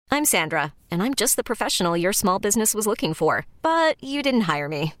I'm Sandra, and I'm just the professional your small business was looking for. But you didn't hire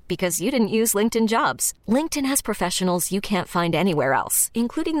me because you didn't use LinkedIn Jobs. LinkedIn has professionals you can't find anywhere else,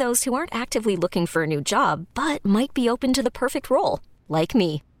 including those who aren't actively looking for a new job, but might be open to the perfect role, like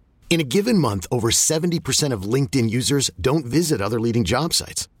me. In a given month, over 70% of LinkedIn users don't visit other leading job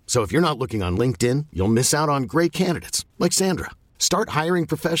sites. So if you're not looking on LinkedIn, you'll miss out on great candidates like Sandra. Start hiring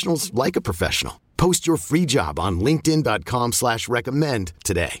professionals like a professional. Post your free job on linkedin.com/recommend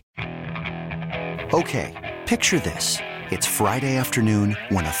today. Okay, picture this. It's Friday afternoon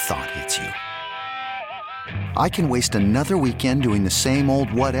when a thought hits you. I can waste another weekend doing the same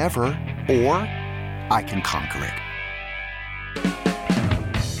old whatever, or I can conquer it.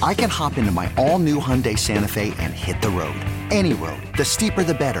 I can hop into my all-new Hyundai Santa Fe and hit the road. Any road. The steeper,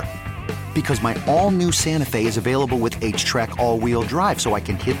 the better. Because my all-new Santa Fe is available with H-Track all-wheel drive, so I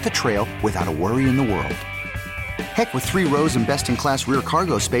can hit the trail without a worry in the world. Heck, with 3 rows and best-in-class rear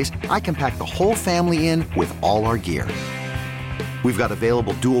cargo space, I can pack the whole family in with all our gear. We've got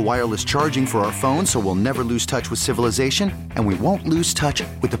available dual wireless charging for our phones, so we'll never lose touch with civilization, and we won't lose touch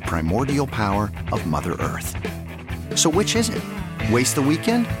with the primordial power of Mother Earth. So which is it? Waste the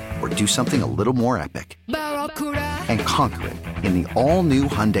weekend or do something a little more epic? And conquer it in the all-new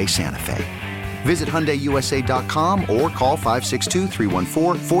Hyundai Santa Fe. Visit HyundaiUSA.com or call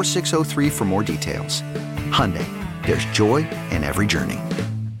 562-314-4603 for more details. Hyundai, there's joy in every journey.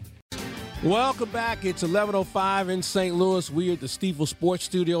 Welcome back. It's 11:05 in St. Louis. We are at the Stifel Sports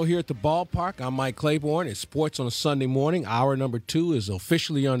Studio here at the ballpark. I'm Mike Claiborne. It's Sports on a Sunday morning. Hour number 2 is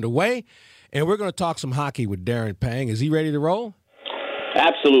officially underway, and we're going to talk some hockey with Darren Pang. Is he ready to roll?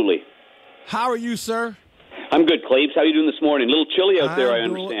 Absolutely. How are you, sir? I'm good, Claves. How are you doing this morning? A little chilly out there, I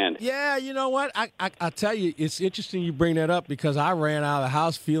understand. Yeah, you know what? I tell you, it's interesting you bring that up because I ran out of the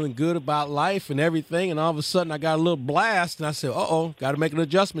house feeling good about life and everything, and all of a sudden I got a little blast, and I said, got to make an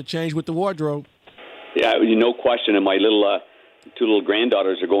adjustment change with the wardrobe. Yeah, no question. And my little 2 little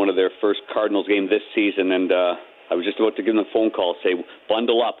granddaughters are going to their first Cardinals game this season, and I was just about to give them a phone call, say,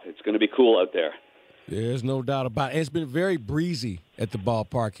 bundle up. It's going to be cool out there. There's no doubt about it. And it's been very breezy at the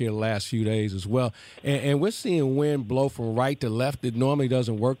ballpark here the last few days as well. And we're seeing wind blow from right to left. It normally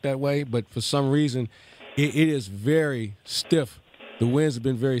doesn't work that way, but for some reason, it is very stiff. The winds have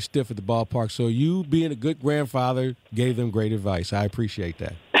been very stiff at the ballpark. So you, being a good grandfather, gave them great advice. I appreciate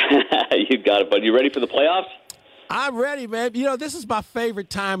that. You got it, bud. You ready for the playoffs? I'm ready, man. You know, this is my favorite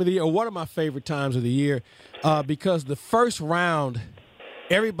time of the year, or one of my favorite times of the year, because the first round –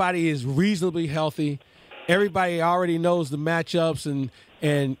 everybody is reasonably healthy. Everybody already knows the matchups,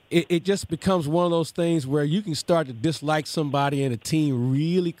 and it just becomes one of those things where you can start to dislike somebody in a team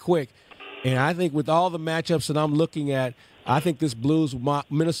really quick. And I think with all the matchups that I'm looking at, I think this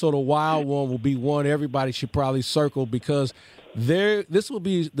Minnesota Wild one will be one everybody should probably circle because this will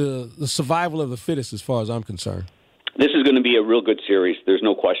be the survival of the fittest as far as I'm concerned. This is going to be a real good series. There's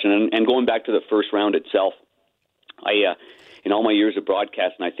no question. And going back to the first round itself, in all my years of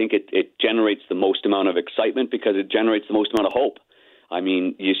broadcast, and I think it generates the most amount of excitement because it generates the most amount of hope. I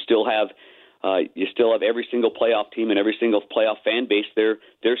mean, you still have every single playoff team and every single playoff fan base. They're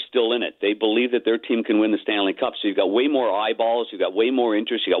still in it. They believe that their team can win the Stanley Cup. So you've got way more eyeballs, you've got way more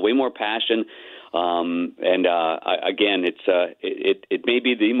interest, you got way more passion. Again, it may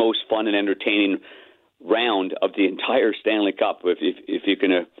be the most fun and entertaining round of the entire Stanley Cup if you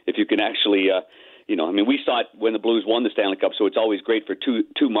can actually. We saw it when the Blues won the Stanley Cup, so it's always great for two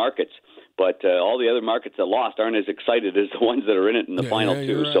markets. But all the other markets that lost aren't as excited as the ones that are in it in the final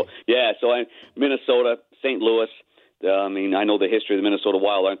two. Right. So Minnesota, St. Louis. I know the history of the Minnesota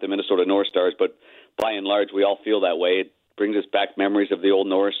Wild aren't the Minnesota North Stars, but by and large, we all feel that way. It brings us back memories of the old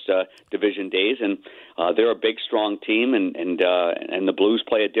Norris division days, and they're a big, strong team, and the Blues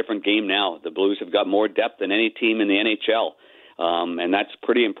play a different game now. The Blues have got more depth than any team in the NHL. And that's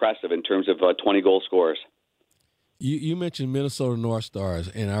pretty impressive in terms of 20-goal scorers. You mentioned Minnesota North Stars,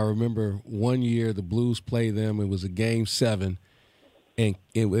 and I remember one year the Blues played them. It was a Game 7, and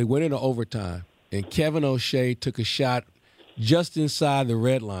it went into overtime. And Kevin O'Shea took a shot just inside the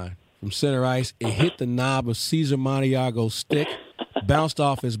red line from center ice. It hit the knob of Cesar Montiago's stick, bounced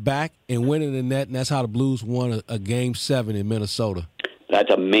off his back, and went in the net, and that's how the Blues won a Game 7 in Minnesota.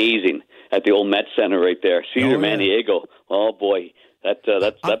 That's amazing. At the old Met Center right there. Cesar Maniego. Oh, boy. That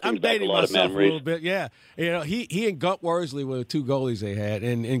brings back a lot of memories. A little bit, yeah. He and Gump Worsley were the 2 goalies they had,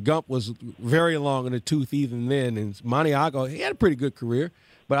 and Gump was very long in the tooth even then. And Maniago, he had a pretty good career,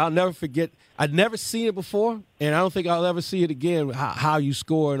 but I'll never forget. I'd never seen it before, and I don't think I'll ever see it again, how you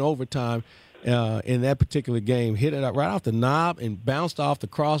score in overtime in that particular game. Hit it right off the knob and bounced off the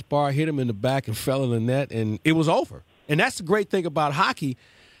crossbar, hit him in the back and fell in the net, and it was over. And that's the great thing about hockey.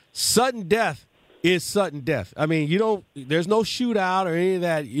 sudden death is sudden death. I mean, there's no shootout or any of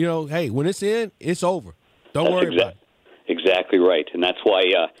that. Hey, when it's in, it's over. Don't worry about it. Exactly right. And that's why,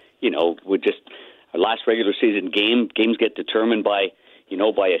 our last regular season games get determined by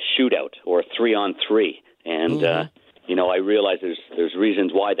a shootout or a 3-on-3. And, I realize there's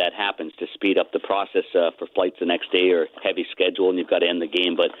reasons why that happens to speed up the process for flights the next day or heavy schedule, and you've got to end the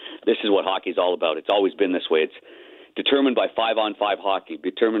game. But this is what hockey's all about. It's always been this way. It's determined by 5-on-5 hockey,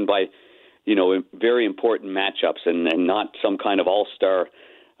 determined by, very important matchups and not some kind of all-star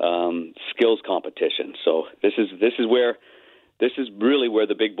skills competition. So this is really where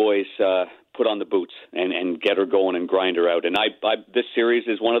the big boys put on the boots and get her going and grind her out. And this series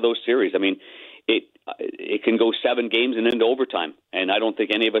is one of those series. I mean, it can go 7 games and into overtime, and I don't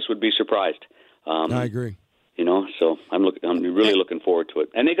think any of us would be surprised. I agree. So I'm really looking forward to it.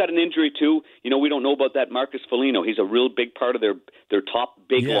 And they got an injury too. We don't know about that Marcus Foligno. He's a real big part of their top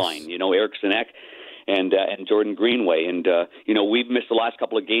big line. Eric Sinek and Jordan Greenway. And we've missed the last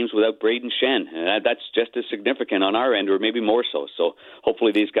couple of games without Braden Shen, and that's just as significant on our end, or maybe more so. So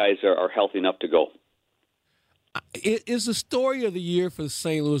hopefully these guys are healthy enough to go. It is the story of the year for the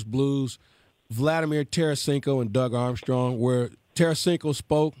St. Louis Blues, Vladimir Tarasenko and Doug Armstrong, where Tarasenko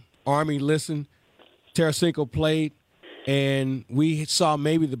spoke, Army listened, Tarasenko played, and we saw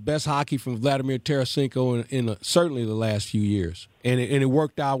maybe the best hockey from Vladimir Tarasenko in certainly the last few years. And it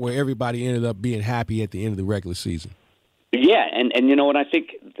worked out where everybody ended up being happy at the end of the regular season. Yeah, and I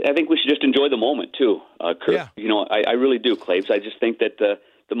think we should just enjoy the moment too, Kurt. Yeah. I really do, Claves. I just think that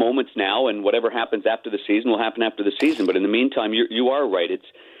the moment's now, and whatever happens after the season will happen after the season. But in the meantime, you are right. It's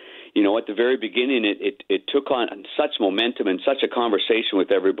at the very beginning, it took on such momentum and such a conversation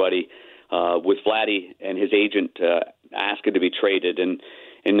with everybody, with Vladdy and his agent asking to be traded, and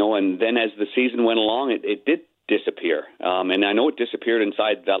then as the season went along, it did disappear, and I know it disappeared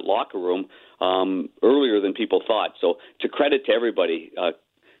inside that locker room earlier than people thought. So it's a credit to everybody,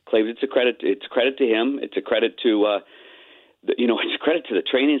 Clave. It's a credit to him. It's a credit to it's a credit to the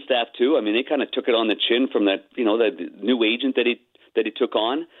training staff too. I mean, they kind of took it on the chin from that the new agent that he took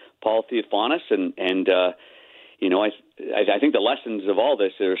on, Paul Theophanis, and I think the lessons of all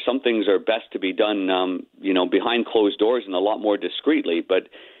this are some things are best to be done, behind closed doors and a lot more discreetly. But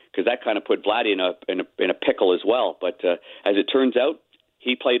because that kind of put Vladdy in a pickle as well. But as it turns out,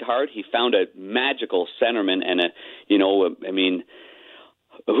 he played hard. He found a magical centerman, and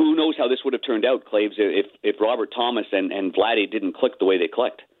who knows how this would have turned out, Claves, if Robert Thomas and Vladdy didn't click the way they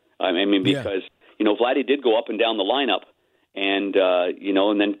clicked. Because Vladdy did go up and down the lineup, and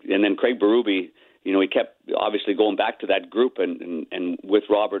then Craig Berube. He kept obviously going back to that group and with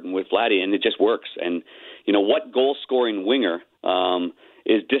Robert and with Vladdy, and it just works. And what goal-scoring winger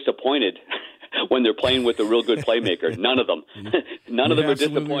is disappointed when they're playing with a real good playmaker? None of them. None of them are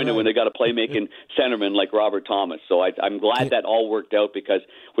disappointed when they got a playmaking centerman like Robert Thomas. So I'm glad that all worked out, because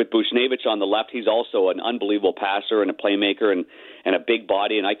with Buchnevich on the left, he's also an unbelievable passer and a playmaker and a big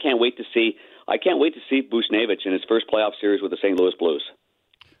body. And I can't wait to see Buchnevich in his first playoff series with the St. Louis Blues.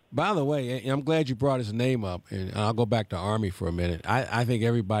 By the way, I'm glad you brought his name up, and I'll go back to Army for a minute. I think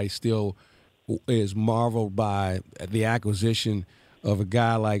everybody still is marveled by the acquisition of a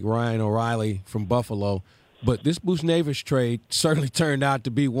guy like Ryan O'Reilly from Buffalo. But this Buchnevich trade certainly turned out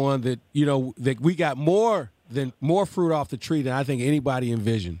to be one that, that we got more fruit off the tree than I think anybody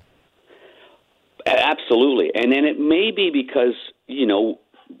envisioned. Absolutely. And then it may be because,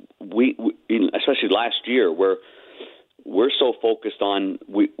 we especially last year, we're so focused on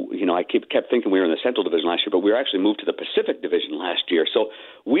I kept thinking we were in the Central Division last year, but we were actually moved to the Pacific Division last year. So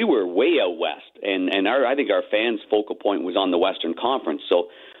we were way out west, and I think our fans' focal point was on the Western Conference. So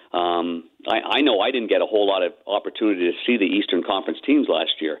I know I didn't get a whole lot of opportunity to see the Eastern Conference teams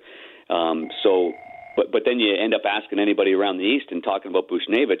last year. But then you end up asking anybody around the East and talking about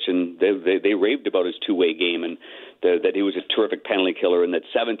Buchnevich, and they raved about his two-way game and that he was a terrific penalty killer, and that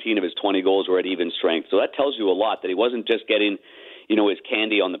 17 of his 20 goals were at even strength. So that tells you a lot, that he wasn't just getting his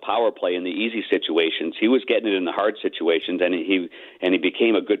candy on the power play in the easy situations. He was getting it in the hard situations, and he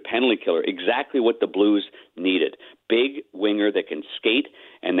became a good penalty killer. Exactly what the Blues needed. Big winger that can skate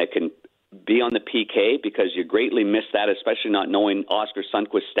and that can be on the PK, because you greatly miss that, especially not knowing Oscar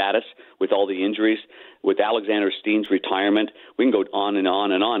Sundqvist's status with all the injuries, with Alexander Steen's retirement. We can go on and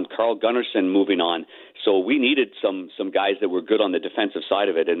on and on. Carl Gunnarsson moving on. So we needed some guys that were good on the defensive side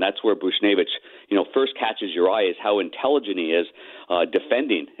of it, and that's where Buchnevich, first catches your eye is how intelligent he is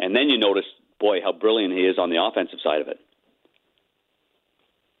defending, and then you notice, boy, how brilliant he is on the offensive side of it.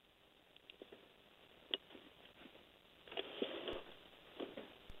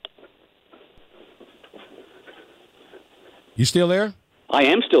 You still there? I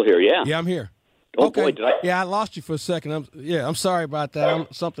am still here, yeah. Yeah, I'm here. Oh, okay. boy, did I? Yeah, I lost you for a second. I'm sorry about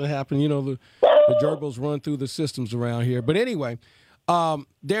that. Something happened. You know, the gerbils run through the systems around here. But anyway, Darren,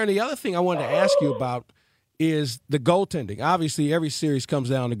 the other thing I wanted to ask you about is the goaltending. Obviously, every series comes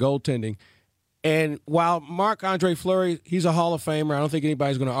down to goaltending. And while Marc-Andre Fleury, he's a Hall of Famer, I don't think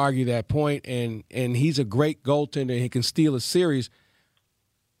anybody's going to argue that point, and he's a great goaltender. He can steal a series.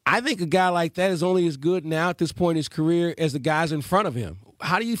 I think a guy like that is only as good now at this point in his career as the guys in front of him.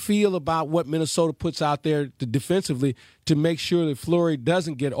 How do you feel about what Minnesota puts out there defensively to make sure that Fleury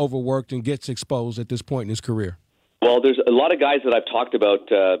doesn't get overworked and gets exposed at this point in his career? Well, there's a lot of guys that I've talked about,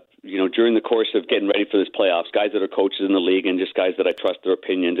 during the course of getting ready for this playoffs, guys that are coaches in the league and just guys that I trust their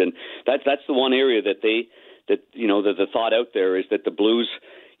opinions. And that's the one area that the thought out there is that the Blues,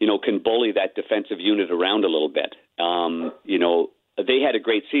 can bully that defensive unit around a little bit. They had a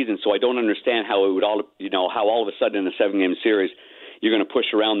great season, so I don't understand how it would how all of a sudden in a 7-game series you're going to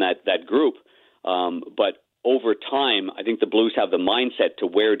push around that group. But over time, I think the Blues have the mindset to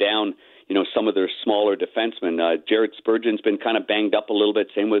wear down some of their smaller defensemen. Jared Spurgeon's been kind of banged up a little bit.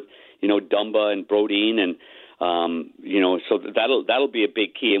 Same with, Dumba and Brodin. And, so that'll be a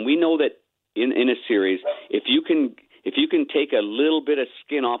big key. And we know that in a series, if you can take a little bit of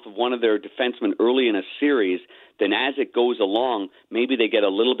skin off of one of their defensemen early in a series, then as it goes along, maybe they get a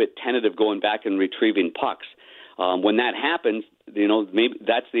little bit tentative going back and retrieving pucks. When that happens, maybe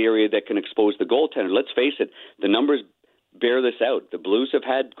that's the area that can expose the goaltender. Let's face it, the numbers bear this out. The Blues have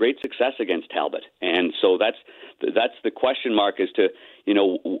had great success against Talbot, and so that's the question mark as to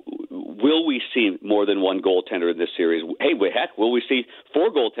will we see more than one goaltender in this series? Hey, heck, will we see 4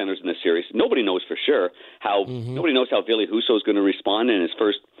 goaltenders in this series? Nobody knows for sure how. Nobody knows how Ville Husso is going to respond in his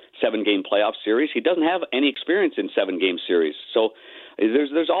first 7-game playoff series. He doesn't have any experience in 7-game series, so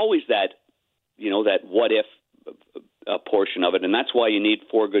there's always that that what if portion of it, and that's why you need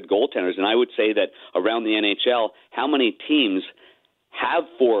 4 good goaltenders. And I would say that around the NHL, how many teams have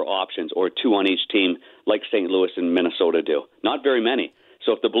 4 options or 2 on each team like St. Louis and Minnesota do? Not very many.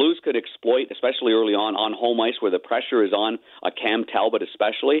 So if the Blues could exploit, especially early on home ice where the pressure is on a Cam Talbot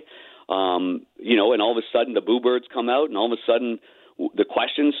especially, and all of a sudden the Boo Birds come out and all of a sudden the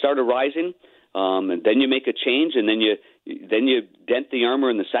questions start arising, and then you make a change and then you dent the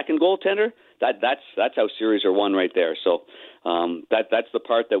armor in the second goaltender. That's how series are won right there. So that's the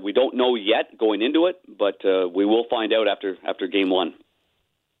part that we don't know yet going into it, but we will find out after game 1.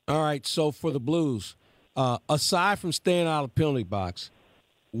 All right. So for the Blues, aside from staying out of the penalty box,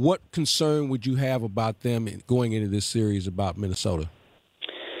 what concern would you have about them going into this series about Minnesota?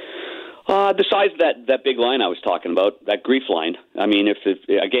 The size of that big line I was talking about, that Grief line. I mean, if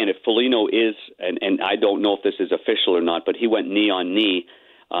Foligno is, and I don't know if this is official or not, but he went knee on knee.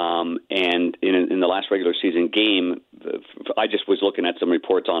 And in the last regular season game, I just was looking at some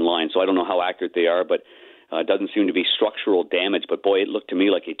reports online, so I don't know how accurate they are, but it doesn't seem to be structural damage. But boy, it looked to me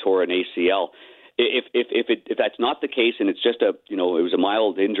like he tore an ACL. If that's not the case, and it's just it was a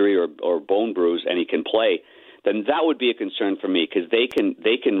mild injury or bone bruise, and he can play, then that would be a concern for me because they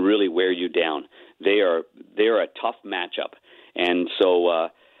can really wear you down. They're a tough matchup, and so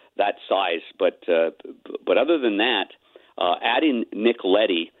that size. But other than that. Adding Nick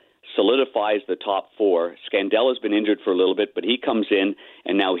Leddy solidifies the top 4. Scandella's been injured for a little bit, but he comes in,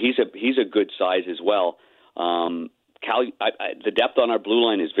 and now he's a good size as well. The depth on our blue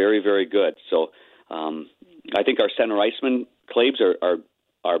line is very, very good. So I think our center iceman claves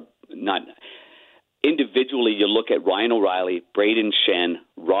are not individually. You look at Ryan O'Reilly, Braden Shen,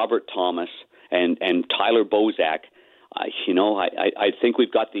 Robert Thomas, and Tyler Bozak. I think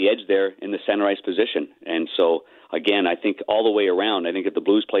we've got the edge there in the center ice position, and so. Again, I think all the way around, I think if the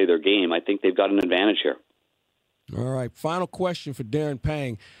Blues play their game, I think they've got an advantage here. All right. Final question for Darren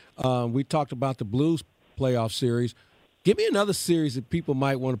Pang. We talked about the Blues playoff series. Give me another series that people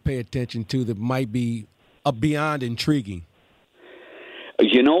might want to pay attention to that might be beyond intriguing.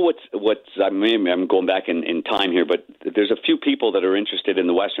 I'm going back in time here, but there's a few people that are interested in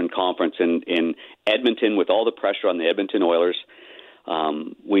the Western Conference in Edmonton with all the pressure on the Edmonton Oilers.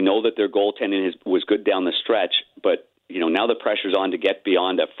 We know that their goaltending was good down the stretch, but now the pressure's on to get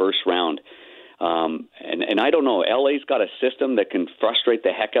beyond that first round. And I don't know. LA's got a system that can frustrate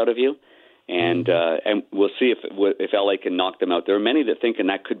the heck out of you, and we'll see if LA can knock them out. There are many that think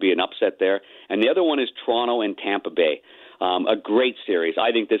that could be an upset there. And the other one is Toronto and Tampa Bay. A great series.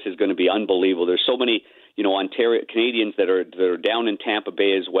 I think this is going to be unbelievable. There's so many Ontario Canadians that are down in Tampa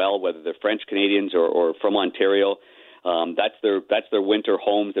Bay as well, whether they're French Canadians or from Ontario. That's their winter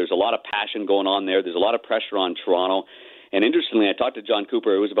homes. There's a lot of passion going on there. There's a lot of pressure on Toronto. And interestingly, I talked to John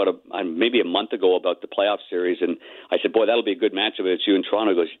Cooper. It was about maybe a month ago about the playoff series, and I said, "Boy, that'll be a good matchup. It's you and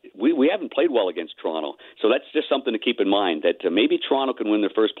Toronto." He goes, "We haven't played well against Toronto, so that's just something to keep in mind. That maybe Toronto can win their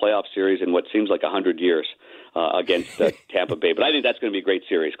first playoff series in what seems like 100 years against Tampa Bay." But I think that's going to be a great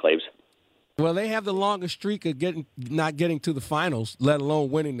series, Claves. Well, they have the longest streak of not getting to the finals, let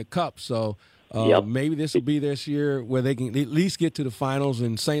alone winning the Cup. So maybe this will be this year where they can at least get to the finals.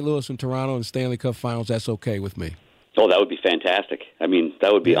 In St. Louis and Toronto and Stanley Cup finals, that's okay with me. Oh, that would be fantastic. I mean,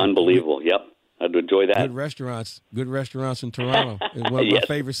 that would be unbelievable. Yep, I'd enjoy that. Good restaurants in Toronto. It's one of my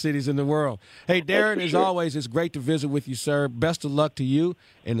favorite cities in the world. Hey, Darren, as always, it's great to visit with you, sir. Best of luck to you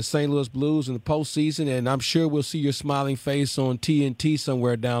and the St. Louis Blues in the postseason, and I'm sure we'll see your smiling face on TNT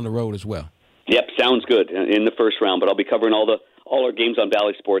somewhere down the road as well. Yep, sounds good in the first round, but I'll be covering all our games on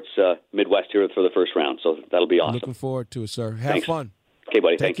Bally Sports Midwest here for the first round, so that'll be awesome. Looking forward to it, sir. Have fun. Okay,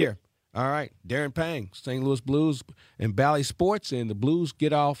 buddy. Take care. All right, Darren Pang, St. Louis Blues and Bally Sports, and the Blues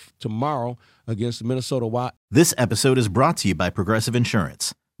get off tomorrow against the Minnesota Wild. This episode is brought to you by Progressive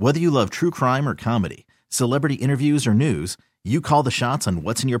Insurance. Whether you love true crime or comedy, celebrity interviews or news, you call the shots on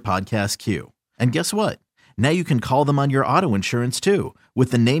what's in your podcast queue. And guess what? Now you can call them on your auto insurance too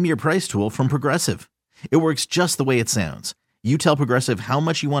with the Name Your Price tool from Progressive. It works just the way it sounds. You tell Progressive how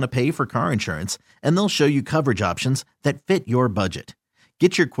much you want to pay for car insurance, and they'll show you coverage options that fit your budget.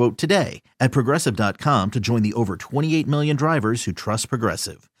 Get your quote today at Progressive.com to join the over 28 million drivers who trust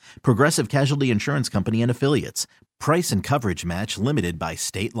Progressive. Progressive Casualty Insurance Company and Affiliates. Price and coverage match limited by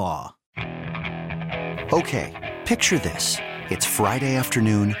state law. Okay, picture this. It's Friday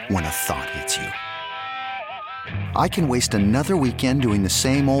afternoon when a thought hits you. I can waste another weekend doing the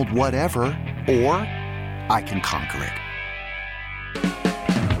same old whatever, or I can conquer it.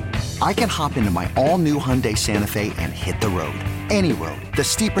 I can hop into my all-new Hyundai Santa Fe and hit the road. Any road. The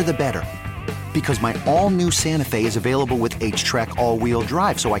steeper, the better. Because my all-new Santa Fe is available with H-Track all-wheel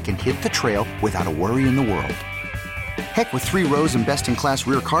drive, so I can hit the trail without a worry in the world. Heck, with 3 rows and best-in-class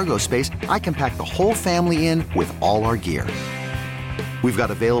rear cargo space, I can pack the whole family in with all our gear. We've got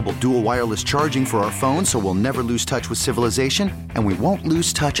available dual wireless charging for our phones, so we'll never lose touch with civilization, and we won't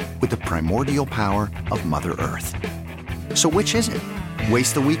lose touch with the primordial power of Mother Earth. So which is it?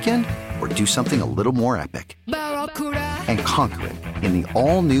 Waste the weekend or do something a little more epic? And conquer it in the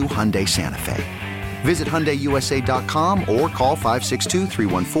all-new Hyundai Santa Fe. Visit HyundaiUSA.com or call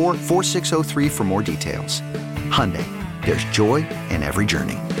 562-314-4603 for more details. Hyundai, there's joy in every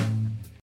journey.